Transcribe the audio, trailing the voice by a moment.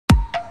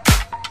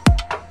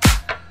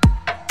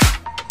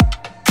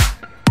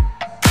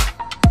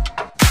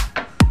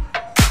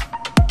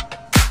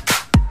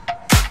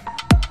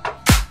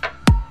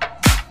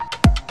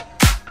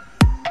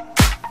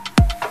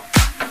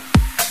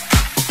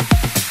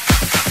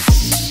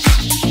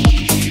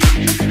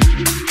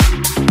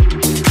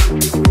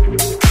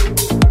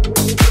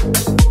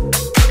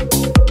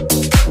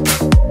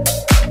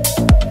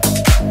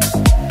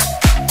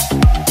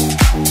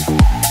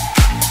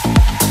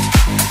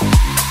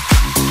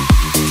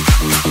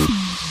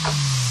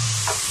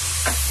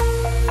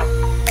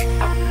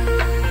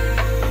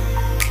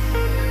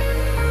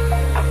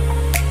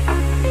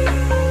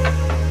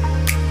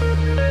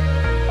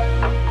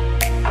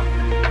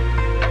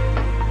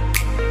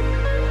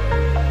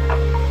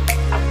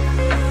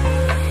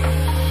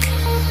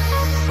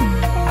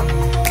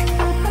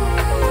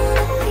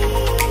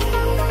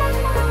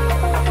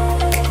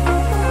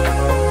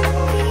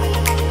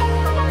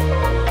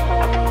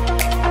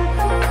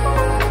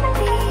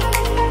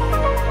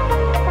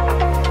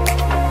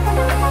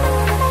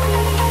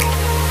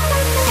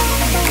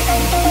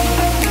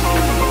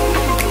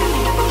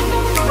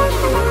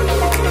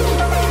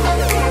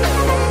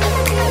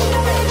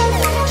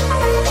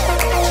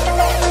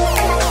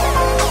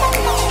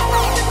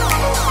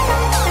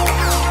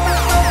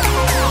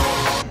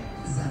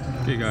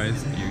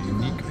guys a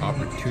unique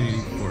opportunity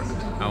for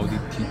Audi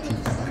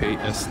TTS Coupe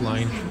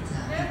S-Line.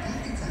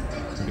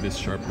 Look at this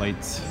sharp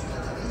lights.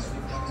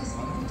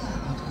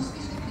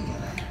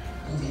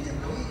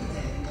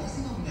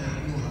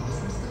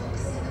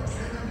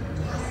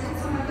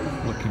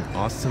 Looking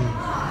awesome.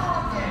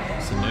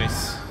 It's a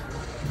nice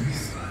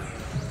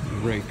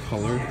gray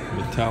color,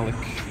 metallic.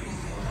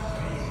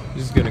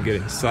 Just gonna get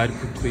inside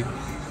quickly.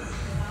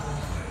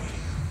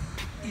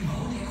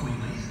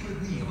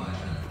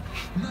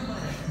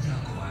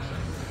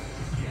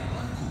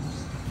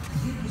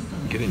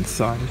 Get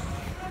inside.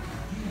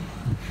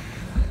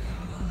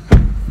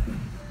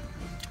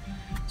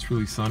 It's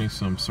really sunny,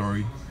 so I'm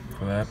sorry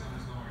for that.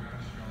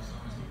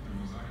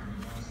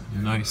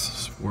 Nice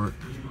sport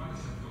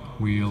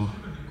wheel.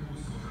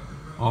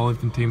 All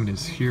infotainment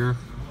is here.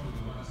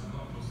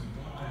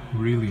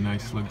 Really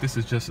nice look. This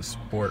is just a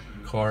sport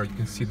car. You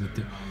can see that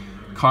the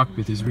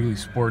cockpit is really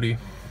sporty.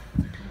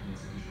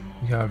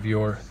 You have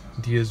your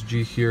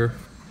DSG here,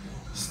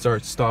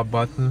 start stop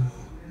button.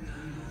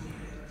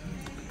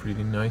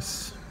 Pretty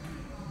nice.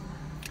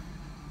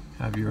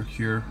 Have your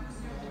here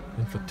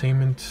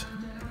infotainment.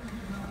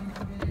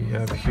 You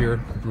have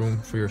here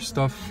room for your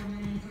stuff.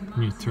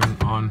 When you turn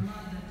on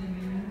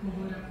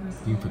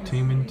the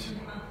infotainment,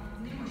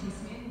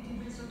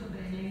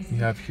 you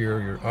have here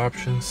your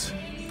options.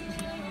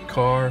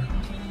 Car.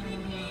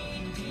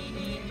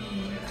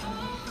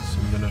 So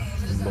I'm gonna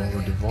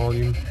lower the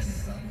volume.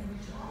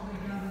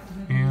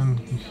 And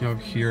you have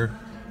here,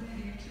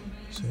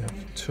 so you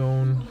have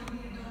tone.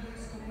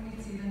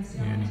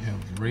 And you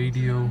have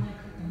radio,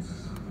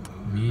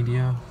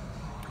 media.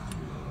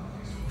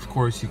 Of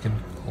course, you can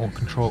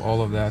control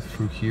all of that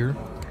through here,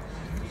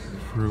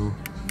 through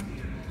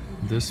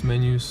this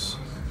menus,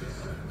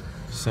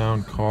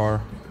 sound,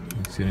 car. You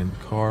can see it in the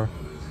car.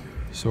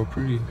 So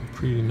pretty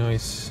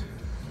nice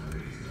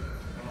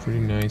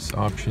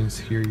options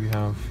here. You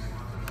have,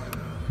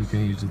 you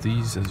can use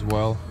these as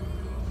well,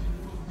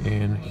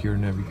 and here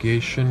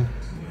navigation.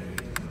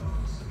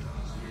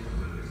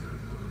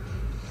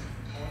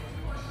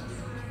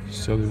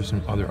 So there's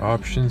some other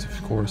options,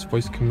 of course,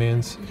 voice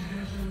commands.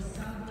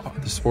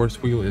 The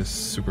sports wheel is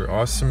super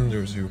awesome.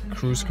 There's your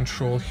cruise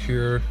control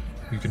here.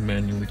 You can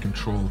manually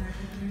control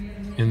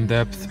in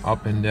depth,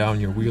 up and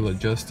down, your wheel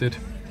adjusted.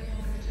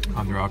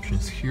 Other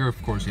options here,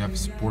 of course, you have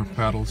sport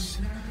paddles,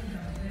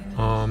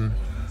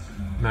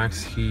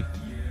 max heat,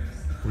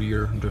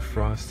 rear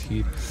defrost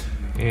heat,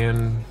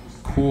 and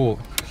cool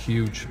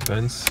huge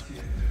vents.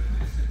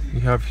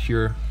 You have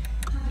here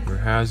your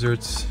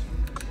hazards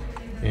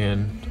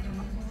and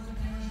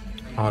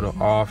auto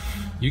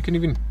off. You can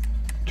even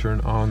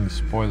turn on the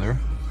spoiler,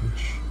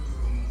 which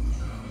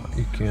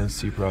you can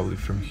see probably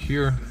from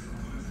here.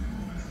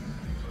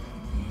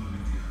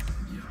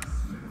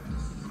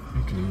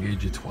 You can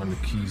engage it when the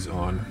key's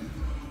on.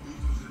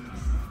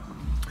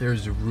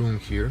 There's a room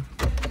here.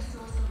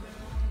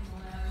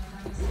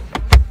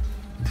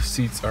 The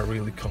seats are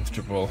really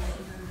comfortable.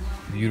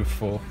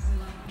 Beautiful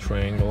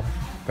triangle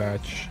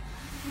patch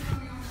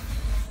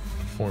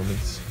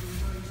performance.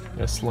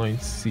 S-Line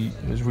seat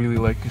is really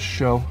like a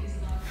shell.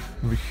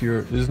 Over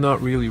here, there's not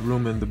really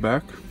room in the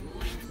back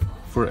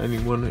for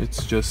anyone.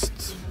 It's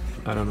just,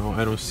 I don't know,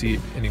 I don't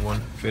see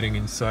anyone fitting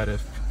inside it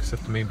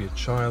except maybe a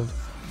child.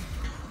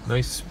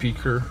 Nice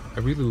speaker. I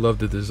really love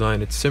the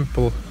design. It's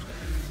simple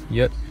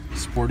yet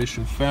sportish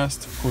and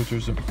fast. Of course,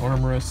 there's an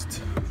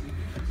armrest.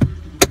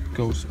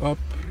 Goes up.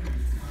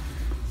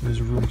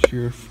 There's room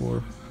here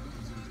for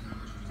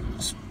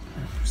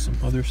some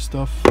other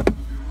stuff.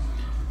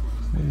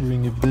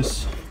 Wondering if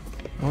this,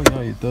 oh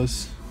yeah, it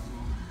does.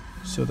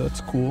 So that's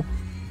cool.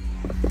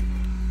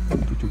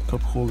 Put your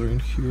cup holder in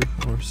here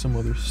or some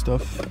other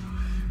stuff.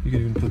 You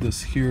can even put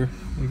this here,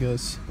 I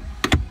guess.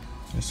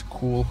 It's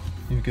cool.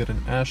 You get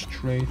an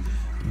ashtray,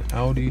 an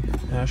Audi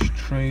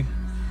ashtray.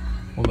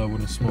 Well, I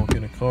wouldn't smoke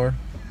in a car.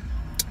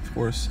 Of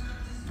course,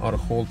 auto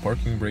hold,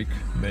 parking brake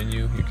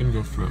menu. You can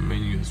go through a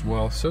menu as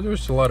well. So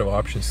there's a lot of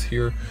options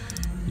here.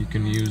 You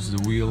can use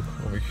the wheel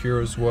over here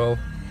as well,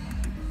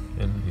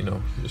 and you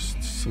know,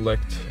 just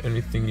select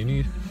anything you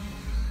need.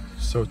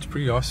 So it's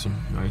pretty awesome,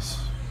 guys.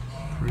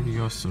 Pretty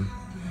awesome.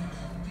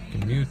 You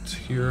can mute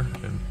here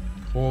and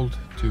hold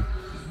to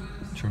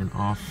turn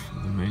off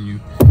the menu.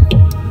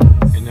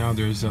 And now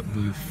there's the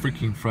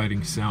freaking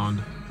fighting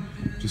sound.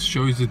 Just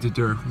shows you that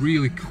there are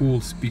really cool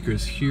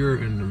speakers here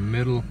in the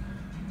middle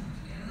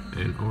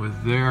and over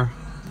there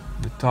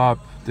the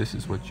top. This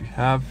is what you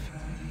have.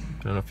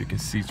 I don't know if you can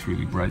see, it's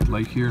really bright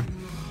light here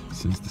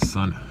since the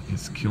sun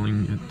is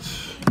killing it.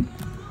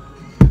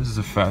 This is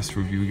a fast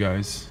review,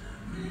 guys.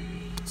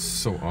 It's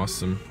so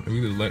awesome.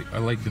 I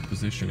like the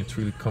position. It's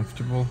really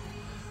comfortable.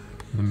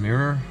 The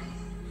mirror,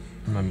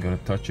 I'm not gonna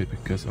touch it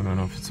because I don't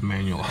know if it's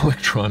manual or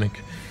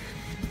electronic.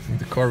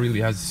 The car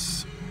really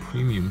has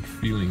premium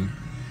feeling.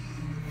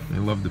 I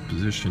love the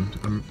position.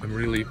 I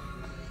really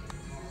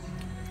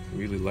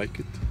like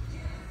it.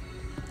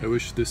 I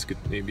wish this could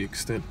maybe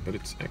extend, but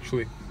it's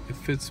actually, it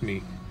fits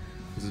me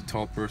as a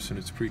tall person.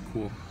 It's pretty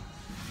cool.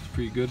 It's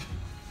pretty good.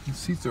 The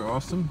seats are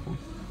awesome.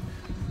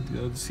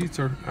 The seats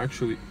are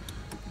actually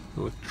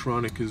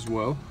electronic as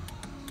well.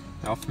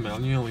 Half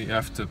manual, you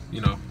have to,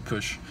 you know,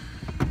 push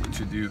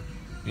to do,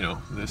 you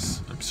know,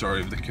 this. I'm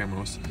sorry if the camera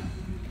was.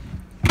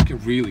 You can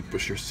really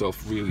push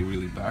yourself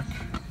really back,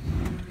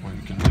 or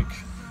you can like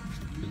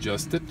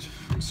adjust it.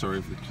 I'm sorry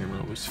if the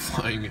camera was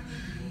flying,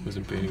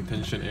 wasn't paying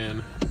attention.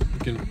 And you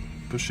can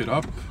push it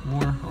up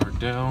more or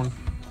down,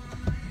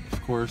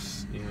 of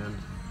course, and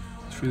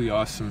it's really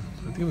awesome.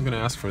 I think I'm gonna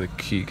ask for the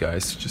key,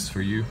 guys, just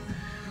for you.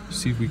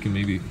 See if we can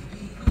maybe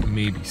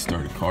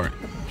start a car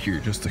here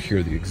just to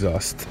hear the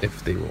exhaust,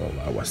 if they will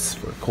allow us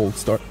for a cold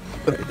start,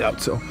 but I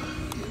doubt so.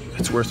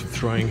 It's worth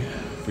trying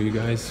for you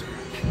guys.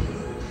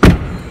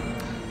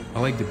 I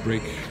like the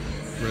brake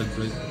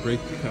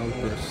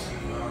calipers.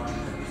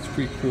 It's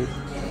pretty cool.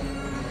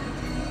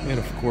 And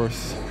of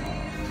course,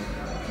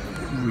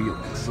 real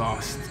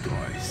exhaust,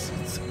 guys.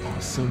 It's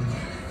awesome.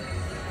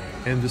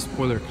 And the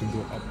spoiler can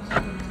go up.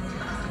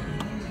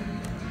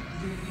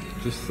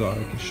 Just thought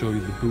I could show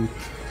you the boot.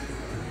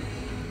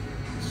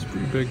 It's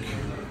pretty big.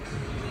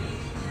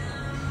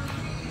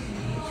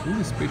 It's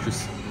really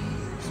spacious.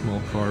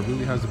 Small car,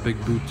 really has a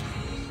big boot.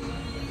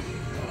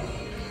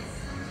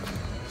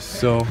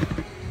 So,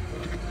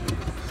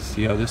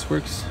 see how this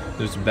works?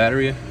 There's a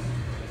battery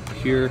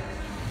here,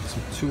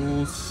 some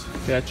tools,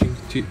 patching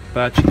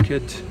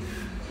kit,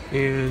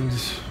 and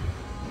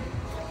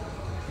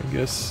I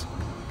guess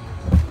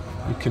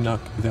you can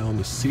knock down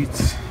the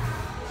seats.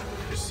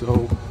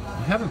 So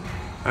you have an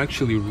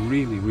actually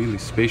really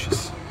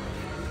spacious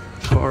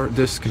car.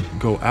 This can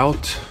go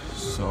out,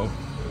 so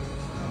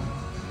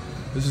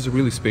this is a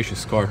really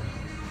spacious car,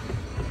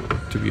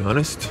 to be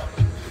honest,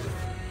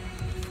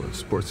 for a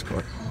sports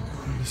car.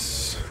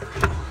 This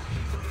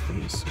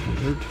is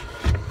weird,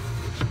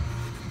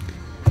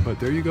 but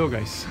there you go,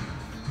 guys.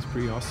 It's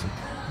pretty awesome.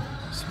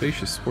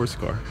 Spacious sports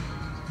car,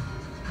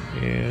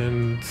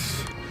 and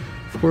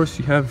of course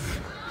you have.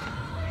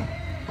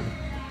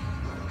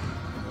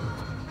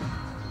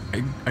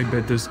 I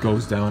bet this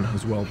goes down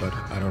as well, but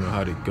I don't know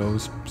how it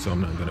goes, so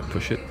I'm not gonna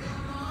push it.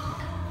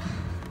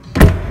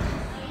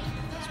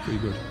 It's pretty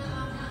good.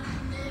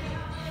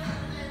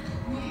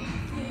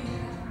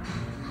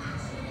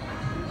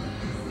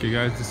 Okay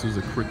guys, this was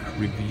a quick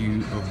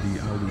review of the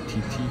Audi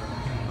TT.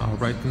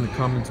 Write in the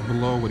comments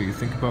below, what do you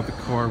think about the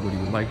car? What do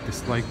you like,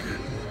 dislike?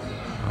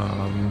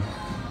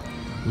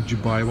 Would you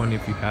buy one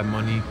if you had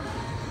money?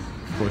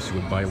 Of course you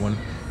would buy one,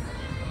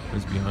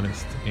 let's be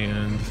honest.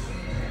 And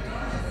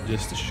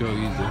just to show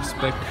you the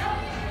spec,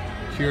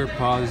 here,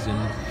 pause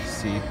and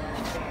see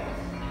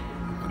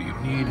what do you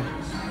need.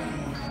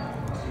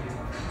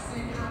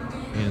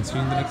 And see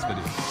you in the next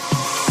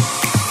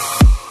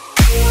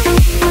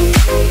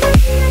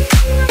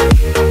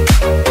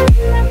video.